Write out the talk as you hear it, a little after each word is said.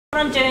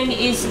What I'm doing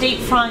is deep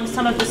frying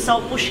some of the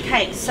saltbush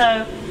cakes.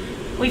 So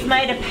we've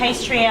made a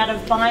pastry out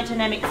of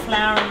biodynamic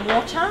flour and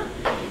water,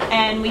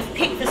 and we've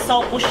picked the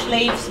saltbush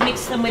leaves,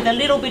 mixed them with a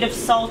little bit of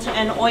salt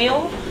and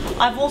oil.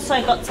 I've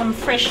also got some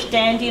fresh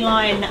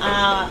dandelion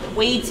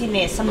weeds in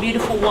there, some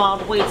beautiful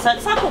wild weeds. So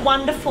it's like a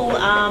wonderful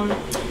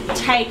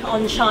take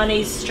on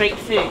Chinese street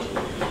food.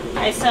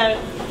 Okay,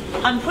 so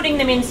I'm putting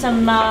them in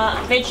some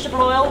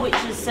vegetable oil, which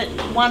is at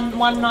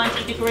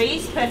 190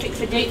 degrees, perfect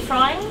for deep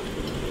frying.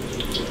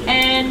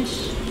 And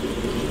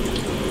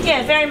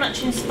yeah, very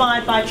much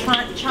inspired by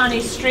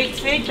Chinese street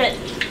food, but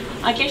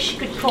I guess you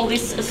could call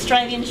this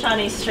Australian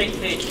Chinese street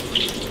food.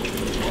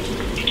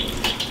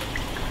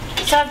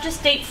 So I've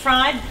just deep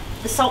fried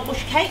the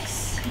saltbush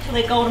cakes until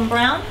they're golden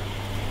brown,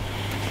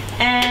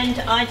 and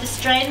I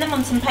just drain them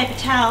on some paper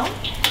towel,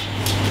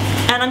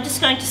 and I'm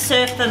just going to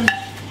serve them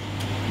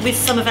with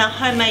some of our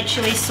homemade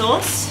chilli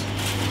sauce.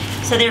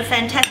 So they're a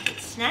fantastic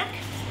snack.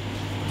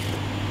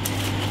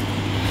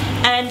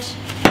 And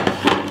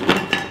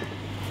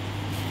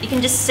you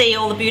can just see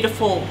all the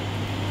beautiful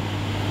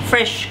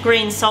fresh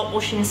green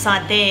saltbush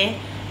inside there.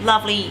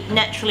 Lovely,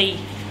 naturally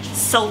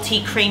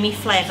salty, creamy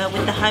flavour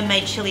with the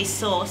homemade chilli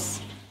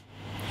sauce.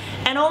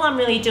 And all I'm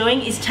really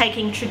doing is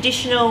taking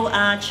traditional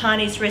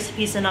Chinese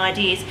recipes and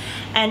ideas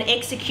and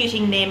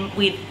executing them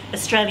with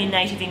Australian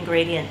native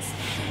ingredients.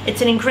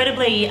 It's an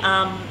incredibly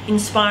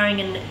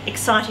inspiring and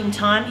exciting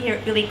time here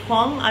at Kylie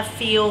Kwong. I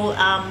feel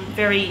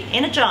very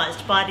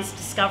energised by this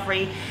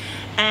discovery,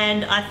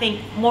 and I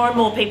think more and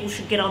more people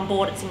should get on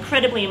board. It's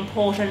incredibly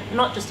important,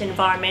 not just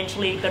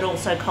environmentally but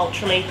also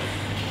culturally.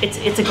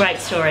 It's a great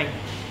story.